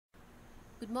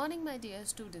Good morning, my dear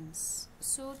students.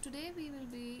 So today we will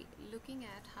be looking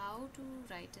at how to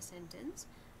write a sentence.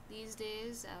 These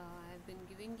days I've been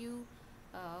giving you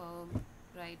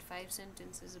write 5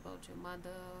 sentences about your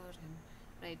mother and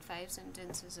write 5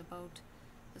 sentences about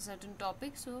a certain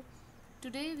topic. So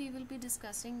today we will be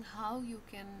discussing how you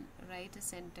can write a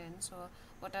sentence, or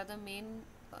what are the main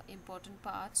important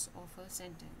parts of a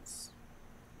sentence.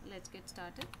 Let's get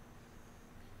started.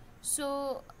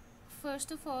 So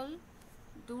first of all,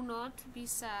 do not be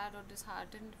sad or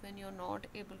disheartened when you're not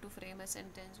able to frame a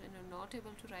sentence, when you're not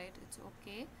able to write. It's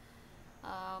okay.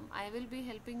 I will be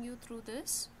helping you through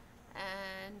this,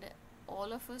 and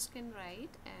all of us can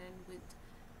write, and with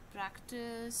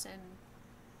practice and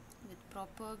with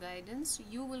proper guidance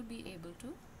you will be able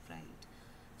to write.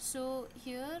 So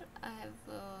here I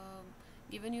have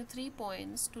given you 3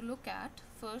 points to look at.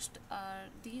 First are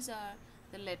these are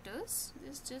the letters.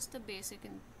 This is just the basic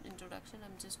introduction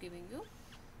I'm just giving you.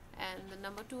 And the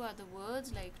number 2 are the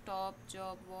words like top,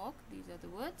 job, walk. These are the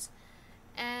words.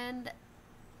 And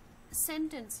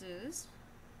sentences,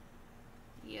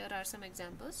 here are some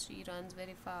examples. She runs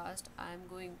very fast. I am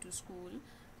going to school.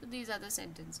 So these are the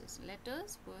sentences.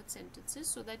 Letters, words, sentences,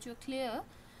 so that you're clear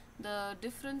the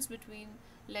difference between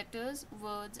letters,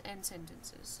 words and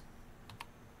sentences.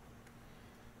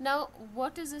 Now,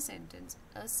 what is a sentence?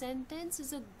 A sentence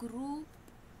is a group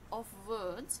of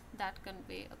words that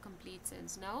convey a complete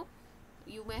sense. Now,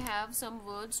 you may have some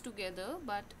words together,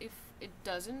 but if it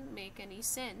doesn't make any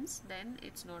sense, then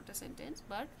it's not a sentence.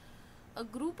 But a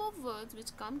group of words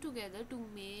which come together to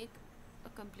make a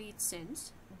complete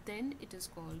sense, then it is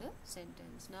called a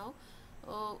sentence. Now,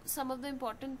 some of the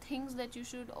important things that you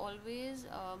should always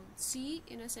see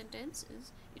in a sentence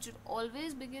is it should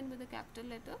always begin with a capital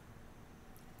letter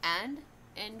and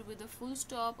end with a full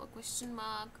stop, a question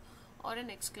mark or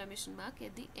an exclamation mark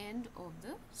at the end of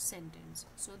the sentence.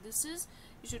 So this is,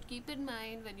 you should keep in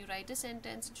mind when you write a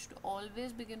sentence, it should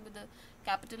always begin with a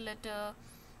capital letter,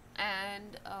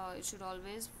 and it should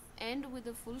always end with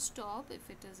a full stop if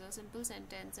it is a simple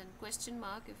sentence, and question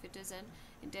mark if it is an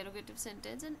interrogative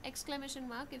sentence, and exclamation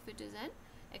mark if it is an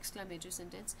exclamatory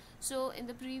sentence. So in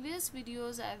the previous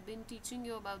videos I have been teaching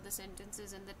you about the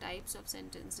sentences and the types of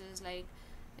sentences, like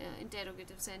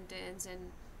interrogative sentence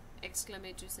and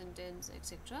exclamatory sentence,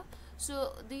 etc.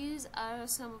 So these are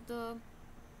some of the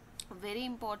very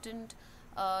important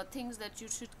things that you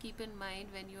should keep in mind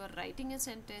when you are writing a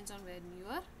sentence or when you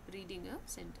are reading a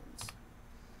sentence.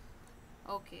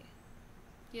 Okay,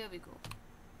 here we go.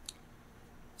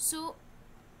 So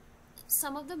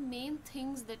some of the main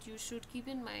things that you should keep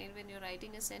in mind when you're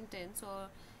writing a sentence, or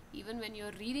even when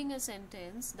you're reading a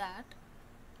sentence, that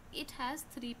it has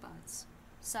 3 parts: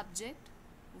 subject,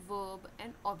 verb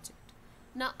and object.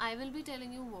 Now I will be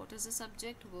telling you what is a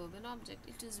subject, verb and object.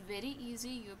 It is very easy.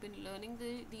 You've been learning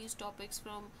these topics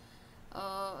from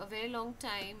a very long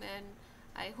time, and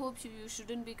I hope you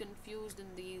shouldn't be confused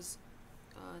in these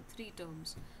 3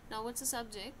 terms. Now, what's a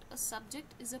subject? A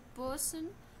subject is a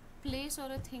person, place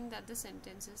or a thing that the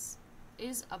sentence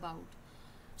is about.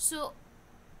 So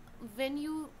when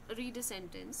you read a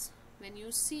sentence, when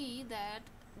you see that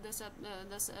the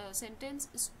sentence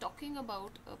is talking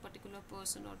about a particular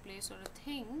person or place or a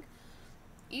thing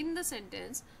in the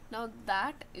sentence, now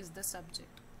that is the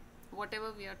subject,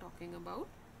 whatever we are talking about,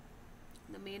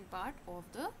 the main part of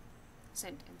the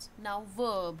sentence. Now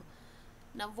verb.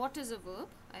 Now what is a verb?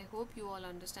 I hope you all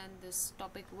understand this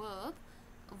topic, verb.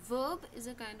 A verb is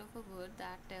a kind of a word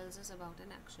that tells us about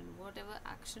an action. Whatever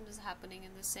action is happening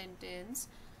in the sentence,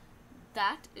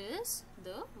 that is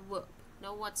the verb.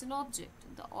 Now what's an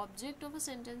object? The object of a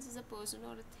sentence is a person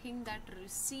or a thing that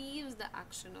receives the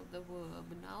action of the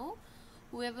verb. Now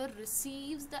whoever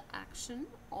receives the action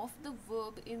of the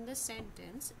verb in the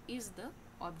sentence is the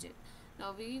object.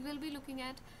 Now we will be looking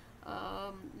up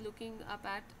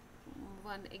at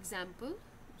one example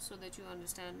so that you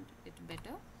understand it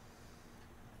better.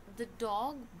 The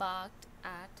dog barked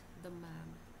at the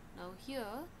man. Now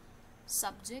here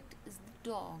subject is the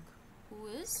dog who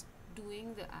is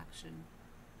doing the action,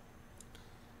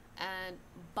 and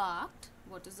barked,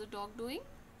 what is the dog doing?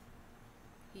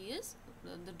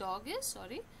 The dog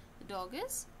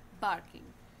is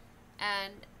barking,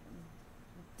 and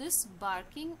this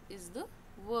barking is the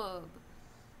verb.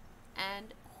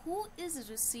 And who is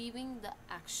receiving the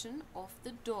action of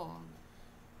the dog?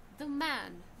 The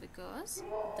man, because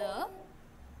the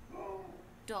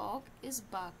dog is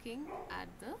barking at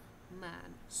the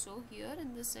man. So here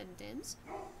in this sentence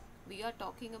we are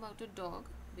talking about a dog,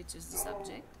 which is the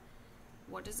subject.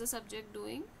 What is the subject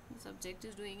doing? The subject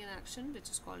is doing an action which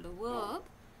is called a verb,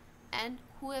 and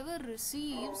whoever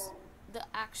receives the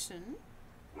action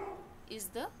is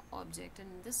the object,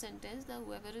 and in this sentence the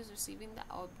whoever is receiving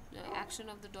the action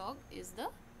of the dog is the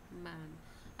man.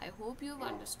 I hope you have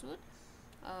understood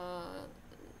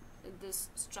this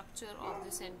structure of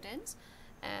the sentence,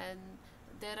 and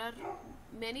there are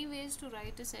many ways to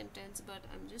write a sentence, but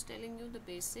I'm just telling you the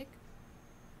basic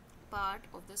part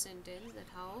of the sentence, that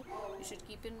how you should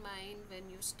keep in mind when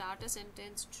you start a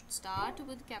sentence. Start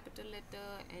with capital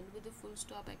letter, end with a full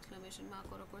stop, exclamation mark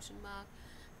or a question mark.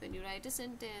 When you write a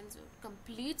sentence,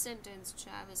 complete sentence should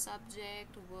have a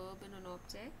subject, verb and an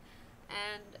object.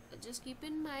 And just keep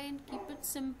in mind, keep it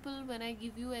simple. When I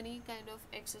give you any kind of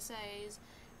exercise,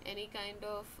 any kind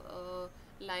of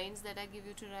lines that I give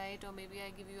you to write, or maybe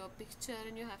I give you a picture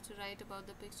and you have to write about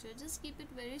the picture, just keep it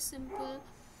very simple,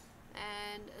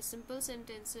 and simple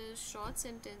sentences, short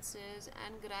sentences,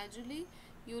 and gradually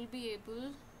you will be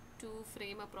able to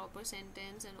frame a proper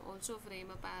sentence and also frame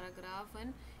a paragraph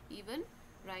and even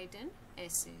write an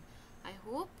essay. I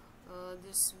hope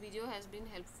this video has been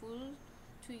helpful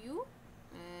to you,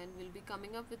 and we'll be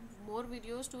coming up with more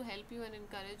videos to help you and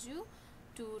encourage you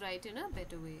to write in a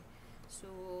better way. So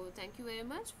thank you very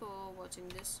much for watching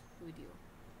this video.